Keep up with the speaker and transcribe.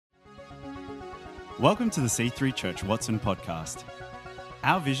Welcome to the C3 Church Watson podcast.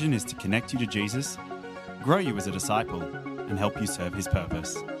 Our vision is to connect you to Jesus, grow you as a disciple, and help you serve his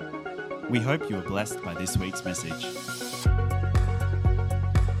purpose. We hope you are blessed by this week's message.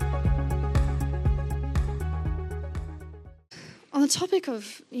 On the topic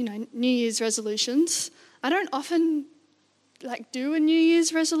of, New Year's resolutions, I don't often do a New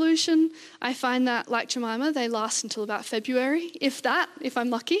Year's resolution. I find that, like Jemima, they last until about February, if I'm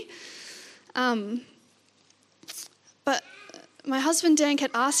lucky. But my husband Dan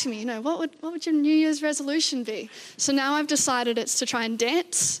kept asking me, what would your New Year's resolution be? So now I've decided it's to try and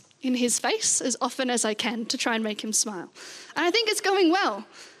dance in his face as often as I can to try and make him smile. And I think it's going well.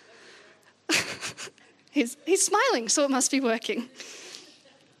 He's smiling, so it must be working.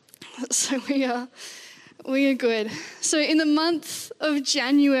 So we are good. So in the month of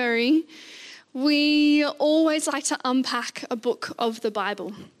January, we always like to unpack a book of the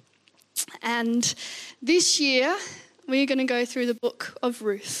Bible. And this year, we're going to go through the book of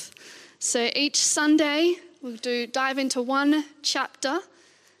Ruth. So each Sunday, we'll dive into one chapter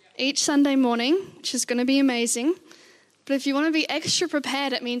each Sunday morning, which is going to be amazing. But if you want to be extra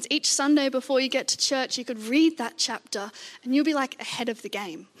prepared, it means each Sunday before you get to church, you could read that chapter and you'll be ahead of the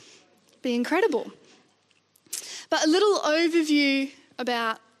game. Be incredible. But a little overview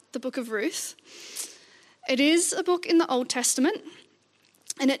about the book of Ruth. It is a book in the Old Testament,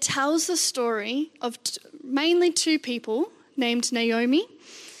 and it tells the story of mainly two people named Naomi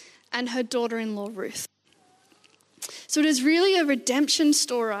and her daughter-in-law Ruth. So it is really a redemption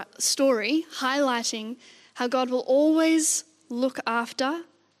story highlighting how God will always look after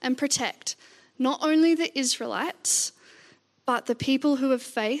and protect not only the Israelites, but the people who have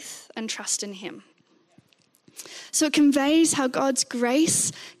faith and trust in him. So it conveys how God's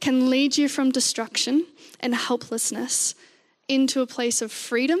grace can lead you from destruction and helplessness into a place of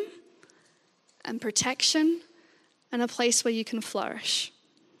freedom and protection and a place where you can flourish.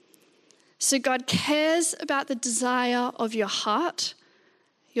 So God cares about the desire of your heart,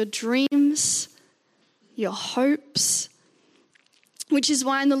 your dreams, your hopes, which is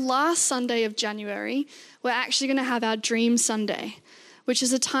why on the last Sunday of January, we're actually going to have our Dream Sunday, which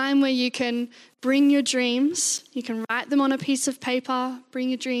is a time where you can bring your dreams, you can write them on a piece of paper, bring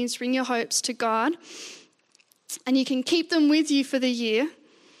your dreams, bring your hopes to God, and you can keep them with you for the year.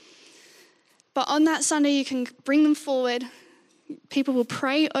 But on that Sunday, you can bring them forward. People will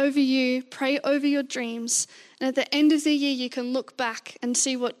pray over you, pray over your dreams. And at the end of the year, you can look back and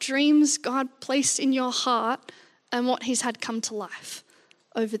see what dreams God placed in your heart and what he's had come to life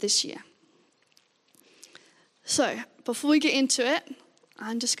over this year. So before we get into it,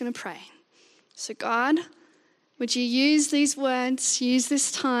 I'm just going to pray. So God, would you use these words, use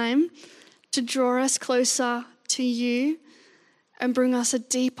this time to draw us closer to you and bring us a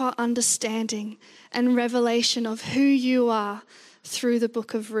deeper understanding and revelation of who you are through the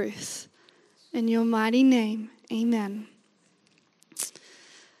book of Ruth. In your mighty name, amen.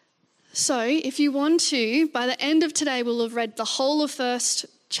 So if you want to, by the end of today, we'll have read the whole of first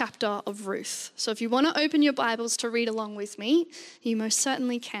chapter of Ruth. So if you want to open your Bibles to read along with me, you most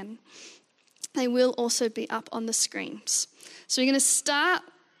certainly can. They will also be up on the screens. So we're going to start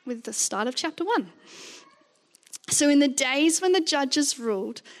with the start of chapter 1. So in the days when the judges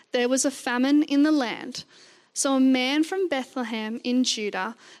ruled, there was a famine in the land. So a man from Bethlehem in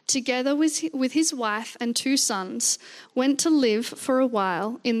Judah, together with his wife and 2 sons, went to live for a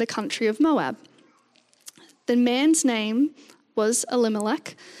while in the country of Moab. The man's name was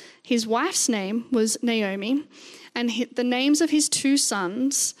Elimelech, his wife's name was Naomi, and the names of his 2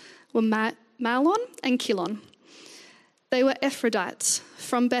 sons were Mahlon and Chilion. They were Ephrodites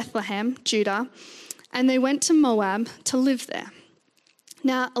from Bethlehem, Judah, and they went to Moab to live there.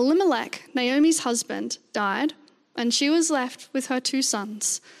 Now Elimelech, Naomi's husband, died, and she was left with her 2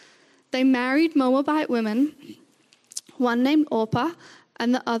 sons. They married Moabite women, one named Orpah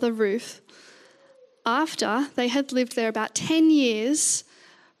and the other Ruth. After they had lived there about 10 years,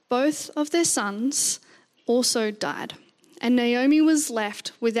 both of their sons also died, and Naomi was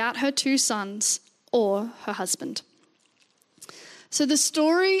left without her 2 sons or her husband. So the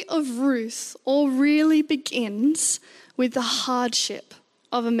story of Ruth all really begins with the hardship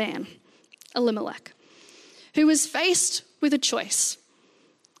of a man, Elimelech, who was faced with a choice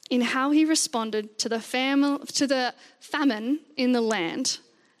in how he responded to the famine in the land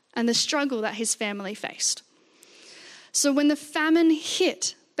and the struggle that his family faced. So when the famine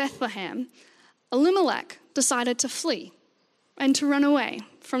hit Bethlehem, Elimelech decided to flee and to run away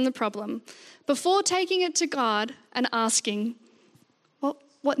from the problem before taking it to God and asking,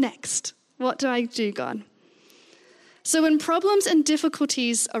 what next? What do I do, God? So when problems and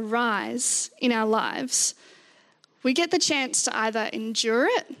difficulties arise in our lives, we get the chance to either endure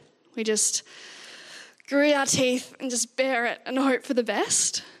it, we just grit our teeth and just bear it and hope for the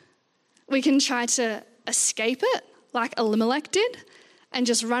best. We can try to escape it like Elimelech did and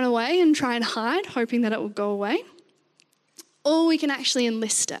just run away and try and hide, hoping that it will go away. Or we can actually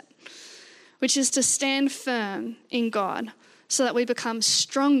enlist it, which is to stand firm in God so that we become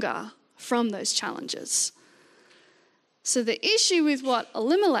stronger from those challenges. So the issue with what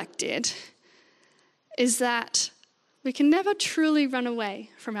Elimelech did is that we can never truly run away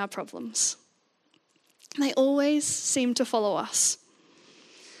from our problems. They always seem to follow us.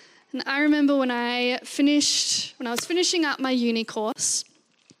 And I remember when I was finishing up my uni course,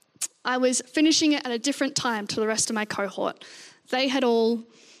 I was finishing it at a different time to the rest of my cohort. They had all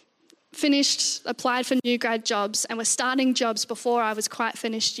finished, applied for new grad jobs, and were starting jobs before I was quite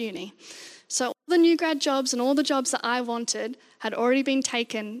finished uni. So all the new grad jobs and all the jobs that I wanted had already been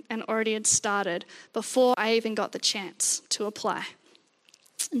taken and already had started before I even got the chance to apply.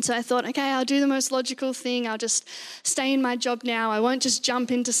 And so I thought, okay, I'll do the most logical thing. I'll just stay in my job now. I won't just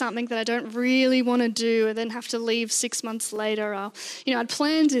jump into something that I don't really want to do and then have to leave 6 months later. I'd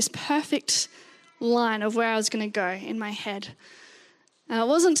planned this perfect line of where I was going to go in my head. And it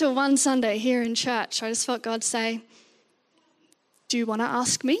wasn't until one Sunday here in church, I just felt God say, do you want to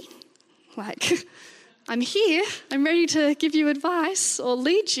ask me? Like, I'm here. I'm ready to give you advice or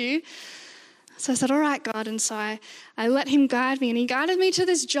lead you. So I said, all right, God. And so I let him guide me. And he guided me to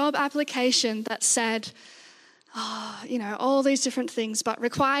this job application that said, all these different things, but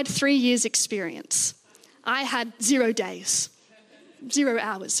required 3 years experience. I had 0 days, 0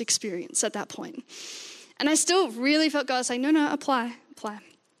 hours experience at that point. And I still really felt God say, no, apply.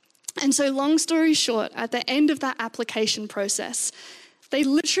 And so long story short, at the end of that application process, they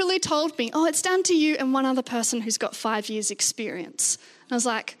literally told me, it's down to you and one other person who's got 5 years experience. And I was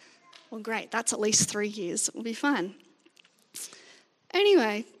like, well, great, that's at least 3 years. It will be fine.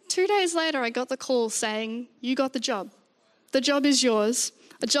 Anyway, 2 days later, I got the call saying, you got the job. The job is yours.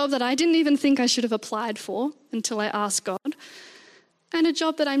 A job that I didn't even think I should have applied for until I asked God. And a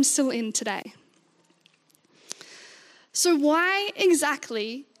job that I'm still in today. So why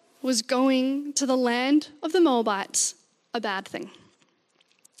exactly was going to the land of the Moabites a bad thing?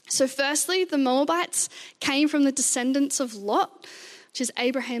 So firstly, the Moabites came from the descendants of Lot, which is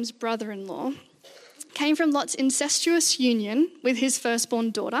Abraham's brother-in-law, came from Lot's incestuous union with his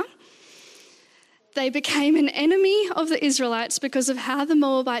firstborn daughter. They became an enemy of the Israelites because of how the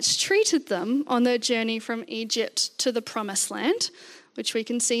Moabites treated them on their journey from Egypt to the Promised Land, which we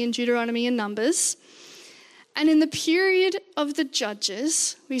can see in Deuteronomy and Numbers. And in the period of the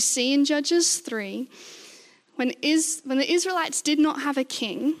Judges, we see in Judges 3, when the Israelites did not have a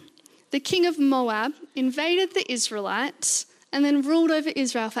king, the king of Moab invaded the Israelites and then ruled over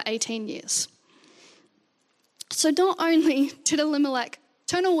Israel for 18 years. So not only did Elimelech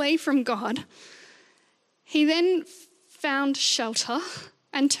turn away from God, he then found shelter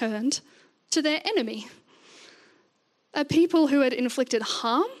and turned to their enemy, a people who had inflicted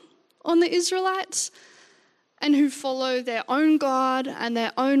harm on the Israelites and who follow their own God and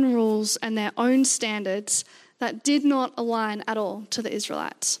their own rules and their own standards that did not align at all to the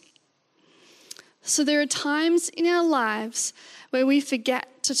Israelites. So there are times in our lives where we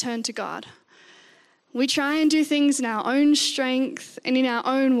forget to turn to God. We try and do things in our own strength and in our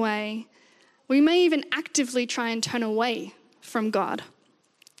own way. We may even actively try and turn away from God,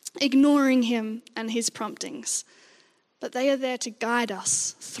 ignoring him and his promptings. But they are there to guide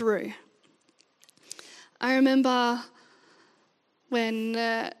us through. I remember when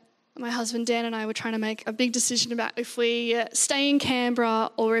my husband Dan and I were trying to make a big decision about if we stay in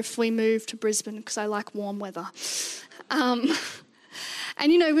Canberra or if we move to Brisbane, because I like warm weather. And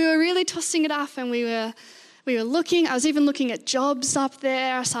we were really tossing it up, and we were looking. I was even looking at jobs up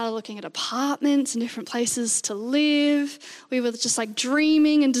there. I started looking at apartments and different places to live. We were just like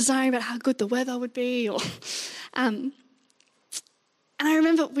dreaming and desiring about how good the weather would be. And I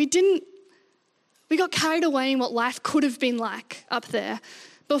remember we got carried away in what life could have been like up there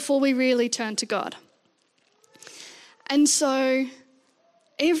before we really turned to God. And so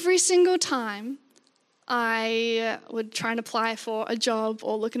every single time I would try and apply for a job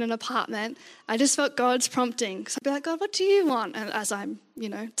or look at an apartment, I just felt God's prompting. So I'd be like, God, what do you want? And as I'm,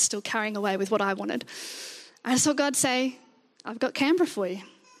 still carrying away with what I wanted, I just felt God say, I've got Canberra for you.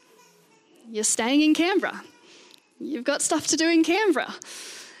 You're staying in Canberra. You've got stuff to do in Canberra.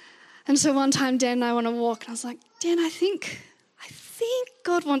 And so one time Dan and I went on a walk, and I was like, Dan, I think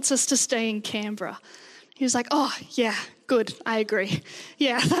God wants us to stay in Canberra. He was like, oh, yeah, good, I agree.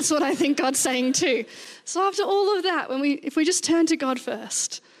 Yeah, that's what I think God's saying too. So after all of that, if we just turned to God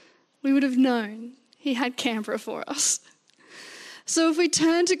first, we would have known he had Canberra for us. So if we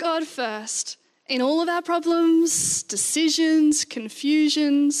turn to God first, in all of our problems, decisions,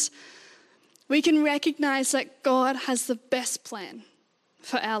 confusions, we can recognize that God has the best plan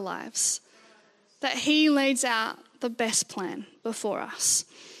for our lives, that he lays out the best plan before us.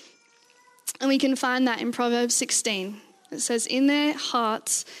 And we can find that in Proverbs 16. It says, in their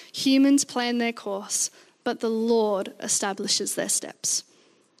hearts, humans plan their course, but the Lord establishes their steps.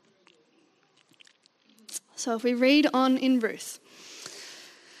 So if we read on in Ruth,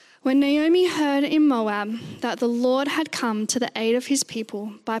 when Naomi heard in Moab that the Lord had come to the aid of his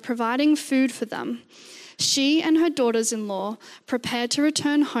people by providing food for them, she and her daughters-in-law prepared to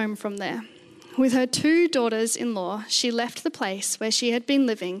return home from there. With her 2 daughters-in-law, she left the place where she had been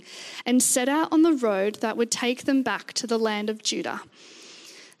living and set out on the road that would take them back to the land of Judah.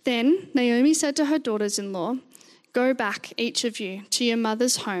 Then Naomi said to her daughters-in-law, go back, each of you, to your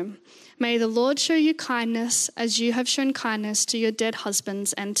mother's home. May the Lord show you kindness as you have shown kindness to your dead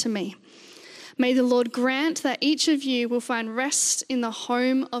husbands and to me. May the Lord grant that each of you will find rest in the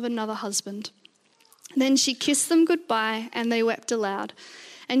home of another husband. Then she kissed them goodbye and they wept aloud.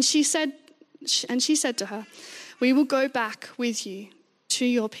 And she said to her, we will go back with you to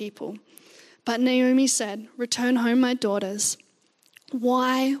your people. But Naomi said, return home, my daughters.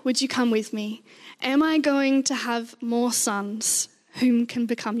 Why would you come with me? Am I going to have more sons whom can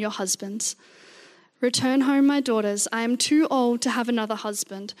become your husbands? Return home, my daughters. I am too old to have another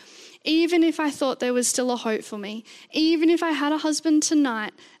husband. Even if I thought there was still a hope for me, even if I had a husband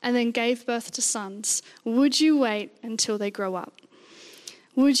tonight and then gave birth to sons, would you wait until they grow up?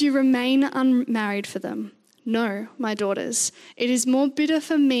 Would you remain unmarried for them? No, my daughters. It is more bitter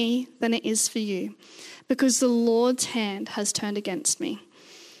for me than it is for you, because the Lord's hand has turned against me.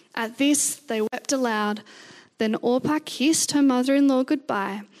 At this, they wept aloud. Then Orpah kissed her mother-in-law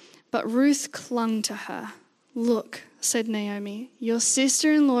goodbye, but Ruth clung to her. Look, said Naomi, your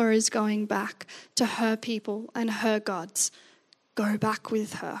sister-in-law is going back to her people and her gods. Go back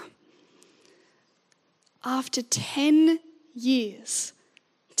with her. After 10 years,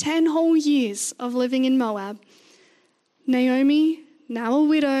 10 whole years of living in Moab, Naomi, now a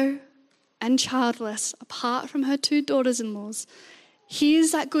widow and childless, apart from her 2 daughters-in-laws,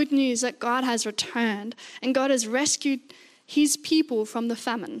 hears that good news that God has returned and God has rescued his people from the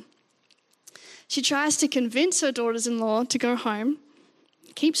famine. She tries to convince her daughters-in-law to go home,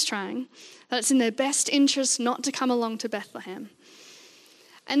 keeps trying, that it's in their best interest not to come along to Bethlehem.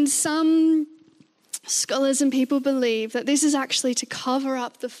 And some scholars and people believe that this is actually to cover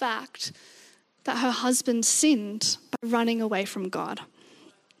up the fact that her husband sinned by running away from God.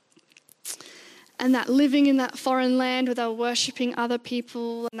 And that living in that foreign land where they were worshipping other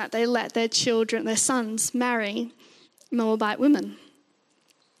people and that they let their children, their sons, marry Moabite women.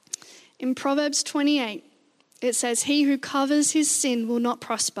 In Proverbs 28, it says, he who covers his sin will not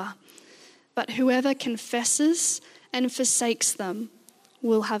prosper, but whoever confesses and forsakes them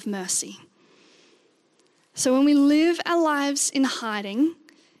will have mercy. So when we live our lives in hiding,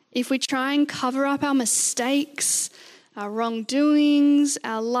 if we try and cover up our mistakes, our wrongdoings,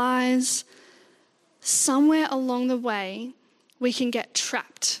 our lies, somewhere along the way, we can get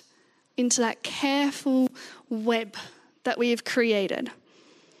trapped into that careful web that we have created.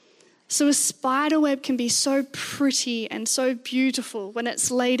 So a spider web can be so pretty and so beautiful when it's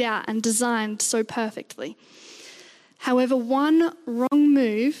laid out and designed so perfectly. However, one wrong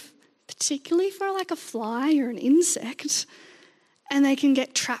move, particularly for like a fly or an insect, and they can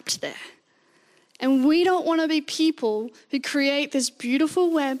get trapped there. And we don't want to be people who create this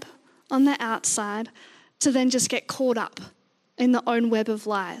beautiful web on the outside to then just get caught up in the own web of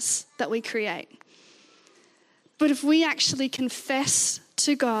lies that we create. But if we actually confess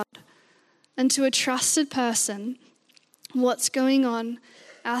to God and to a trusted person what's going on,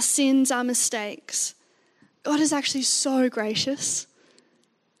 our sins, our mistakes, God is actually so gracious.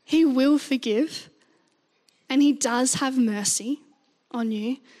 He will forgive, and he does have mercy on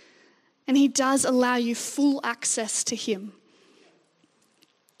you, and he does allow you full access to him.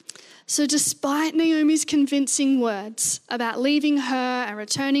 So despite Naomi's convincing words about leaving her and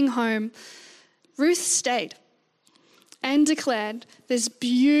returning home, Ruth stayed and declared this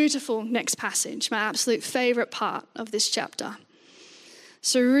beautiful next passage, my absolute favourite part of this chapter.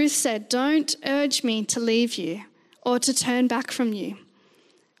 So Ruth said, don't urge me to leave you or to turn back from you.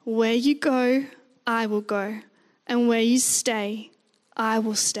 Where you go, I will go, and where you stay, I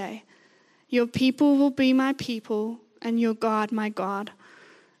will stay. Your people will be my people, and your God, my God.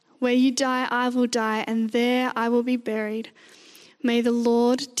 Where you die, I will die, and there I will be buried. May the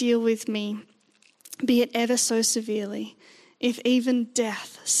Lord deal with me, be it ever so severely, if even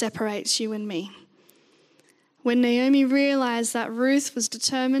death separates you and me." When Naomi realized that Ruth was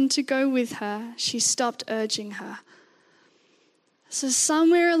determined to go with her, she stopped urging her. So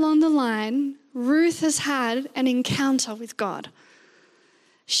somewhere along the line, Ruth has had an encounter with God.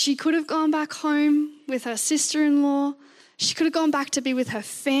 She could have gone back home with her sister-in-law. She could have gone back to be with her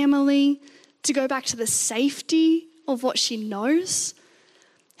family, to go back to the safety of what she knows.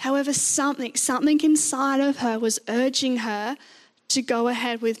 However, something inside of her was urging her to go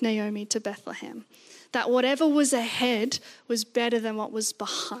ahead with Naomi to Bethlehem. That whatever was ahead was better than what was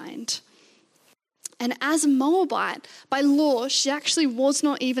behind. And as a Moabite, by law, she actually was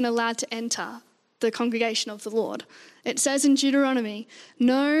not even allowed to enter the congregation of the Lord. It says in Deuteronomy,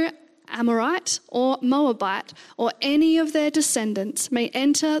 "No Amorite or Moabite or any of their descendants may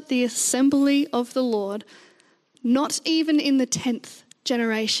enter the assembly of the Lord, not even in the 10th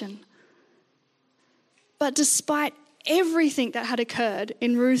generation." But despite everything that had occurred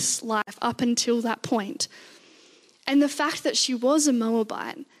in Ruth's life up until that point, and the fact that she was a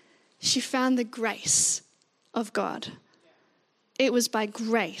Moabite, she found the grace of God. It was by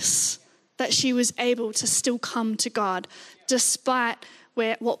grace that she was able to still come to God, despite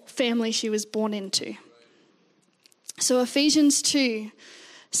what family she was born into. So Ephesians 2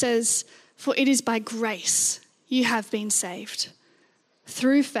 says, "For it is by grace you have been saved,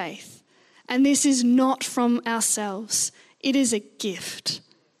 through faith. And this is not from ourselves. It is a gift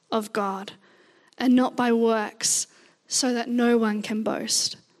of God, and not by works, so that no one can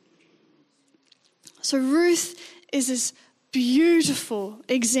boast." So Ruth is this beautiful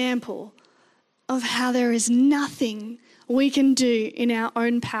example of how there is nothing we can do in our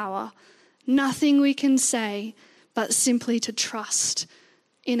own power, nothing we can say, but simply to trust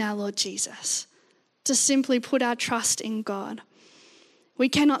in our Lord Jesus, to simply put our trust in God. We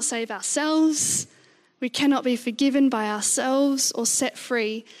cannot save ourselves. We cannot be forgiven by ourselves or set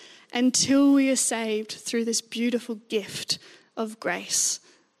free until we are saved through this beautiful gift of grace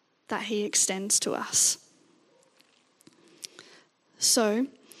that he extends to us. So,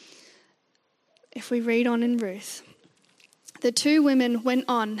 if we read on in Ruth, the two women went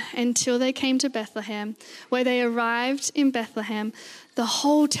on until they came to Bethlehem. Where they arrived in Bethlehem, the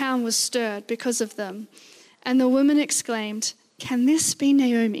whole town was stirred because of them. And the woman exclaimed, "Can this be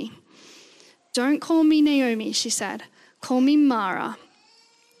Naomi?" "Don't call me Naomi," she said. "Call me Mara,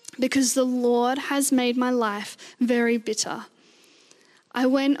 because the Lord has made my life very bitter. I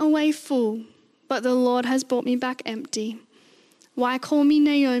went away full, but the Lord has brought me back empty. Why call me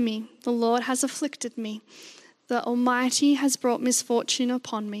Naomi? The Lord has afflicted me. The Almighty has brought misfortune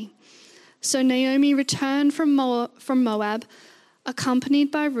upon me." So Naomi returned from Moab,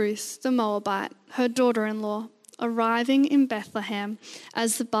 accompanied by Ruth the Moabite, her daughter-in-law, arriving in Bethlehem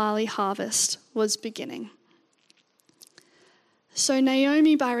as the barley harvest was beginning. So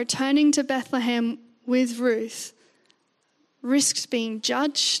Naomi, by returning to Bethlehem with Ruth, risked being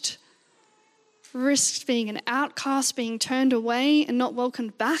judged, risked being an outcast, being turned away and not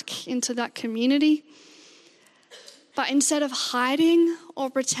welcomed back into that community. But instead of hiding or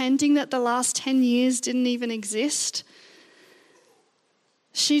pretending that the last 10 years didn't even exist,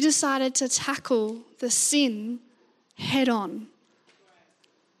 she decided to tackle the sin head on.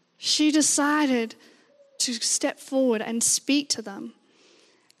 She decided to step forward and speak to them.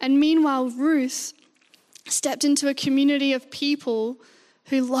 And meanwhile, Ruth stepped into a community of people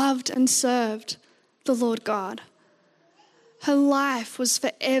who loved and served the Lord God. Her life was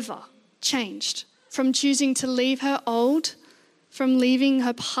forever changed from choosing to leave her old, from leaving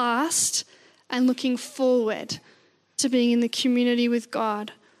her past and looking forward to being in the community with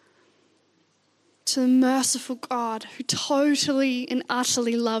God, to the merciful God who totally and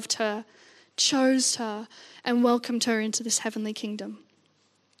utterly loved her, chose her, and welcomed her into this heavenly kingdom.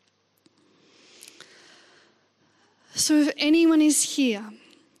 So if anyone is here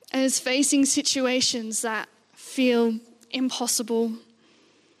and is facing situations that feel impossible,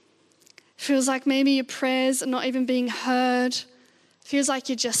 feels like maybe your prayers are not even being heard, feels like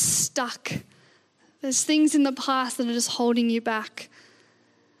you're just stuck, there's things in the past that are just holding you back,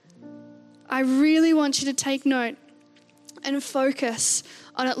 I really want you to take note and focus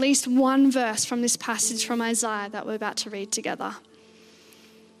on at least one verse from this passage from Isaiah that we're about to read together.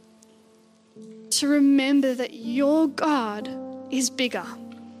 To remember that your God is bigger,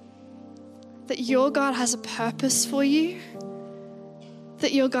 that your God has a purpose for you,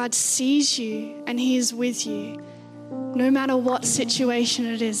 that your God sees you and he is with you, no matter what situation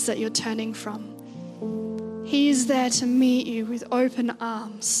it is that you're turning from. He is there to meet you with open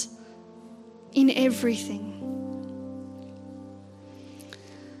arms. in everything.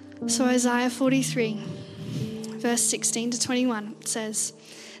 So Isaiah 43, verse 16 to 21 says,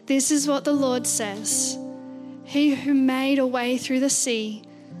 "This is what the Lord says, He who made a way through the sea,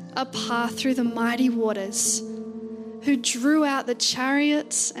 a path through the mighty waters, who drew out the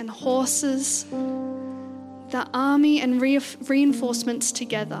chariots and horses, the army and reinforcements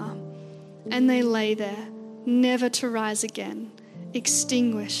together, and they lay there, never to rise again,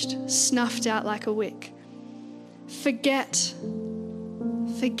 extinguished, snuffed out like a wick. Forget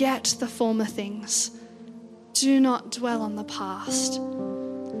the former things. Do not dwell on the past.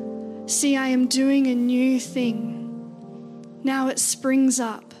 See, I am doing a new thing. Now it springs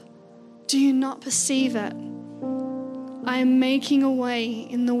up. Do you not perceive it? I am making a way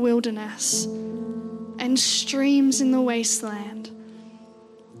in the wilderness and streams in the wasteland.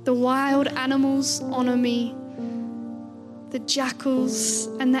 The wild animals honor me, the jackals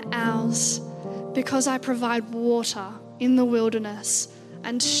and the owls, because I provide water in the wilderness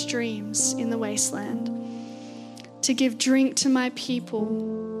and streams in the wasteland, to give drink to my people,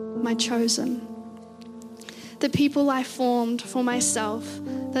 my chosen, the people I formed for myself,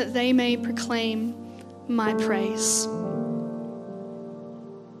 that they may proclaim my praise."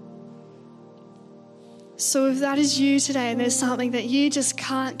 So if that is you today and there's something that you just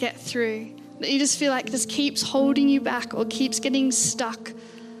can't get through, that you just feel like this keeps holding you back or keeps getting stuck,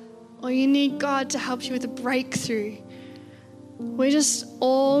 or you need God to help you with a breakthrough, we're just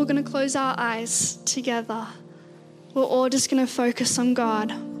all going to close our eyes together. We're all just going to focus on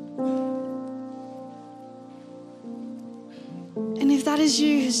God. And if that is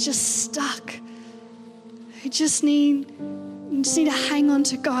you who's just stuck, who just need to hang on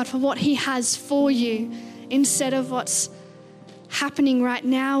to God for what He has for you instead of what's happening right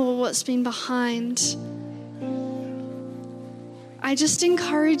now or what's been behind, I just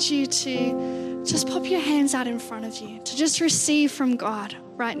encourage you to just pop your hands out in front of you, to just receive from God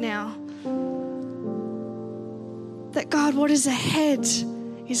right now. That God, what is ahead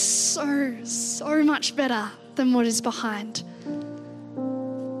is so much better than what is behind.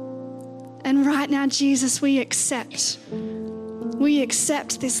 And right now, Jesus, we accept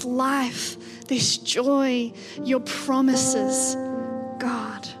this life, this joy, your promises,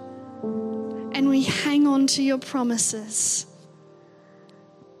 God. And we hang on to your promises.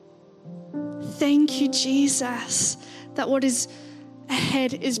 Thank you, Jesus, that what is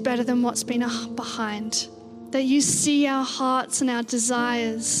ahead is better than what's been behind. That you see our hearts and our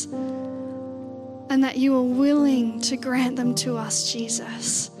desires, and that you are willing to grant them to us,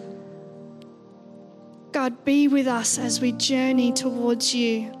 Jesus. God, be with us as we journey towards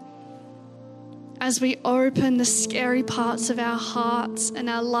you, as we open the scary parts of our hearts and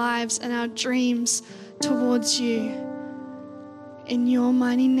our lives and our dreams towards you. In your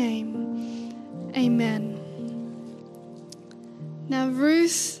mighty name, amen. Now,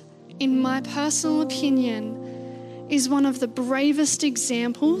 Ruth, in my personal opinion, is one of the bravest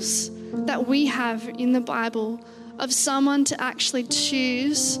examples that we have in the Bible of someone to actually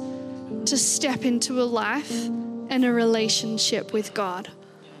choose to step into a life and a relationship with God.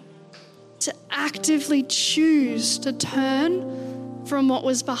 To actively choose to turn from what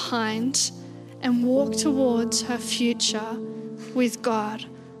was behind and walk towards her future with God.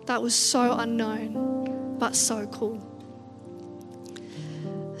 That was so unknown, but so cool.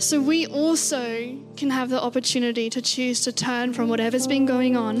 So we also can have the opportunity to choose to turn from whatever's been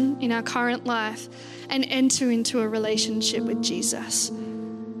going on in our current life and enter into a relationship with Jesus,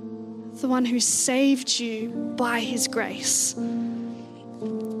 the one who saved you by his grace.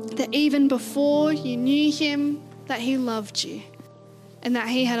 That even before you knew him, that he loved you and that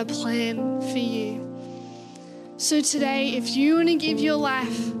he had a plan for you. So today, if you want to give your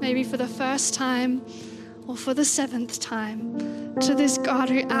life, maybe for the first time or for the 7th time, to this God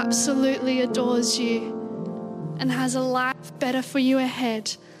who absolutely adores you and has a life better for you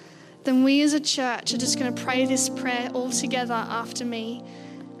ahead, then we as a church are just going to pray this prayer all together after me.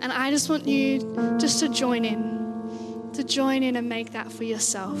 And I just want you just to join in and make that for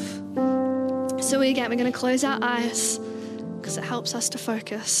yourself. So we're going to close our eyes because it helps us to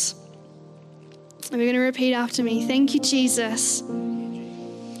focus. And we're going to repeat after me. Thank you, Jesus,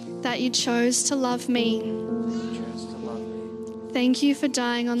 that you chose to love me. Thank you for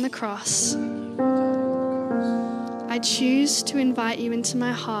dying on the cross. I choose to invite you into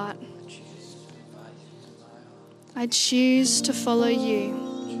my heart. I choose to follow you.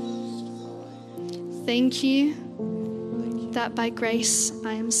 Thank you that by grace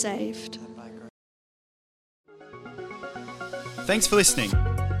I am saved. Thanks for listening.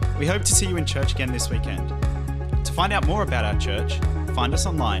 We hope to see you in church again this weekend. To find out more about our church, find us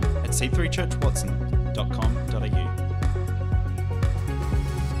online at c3churchwatson.com.au.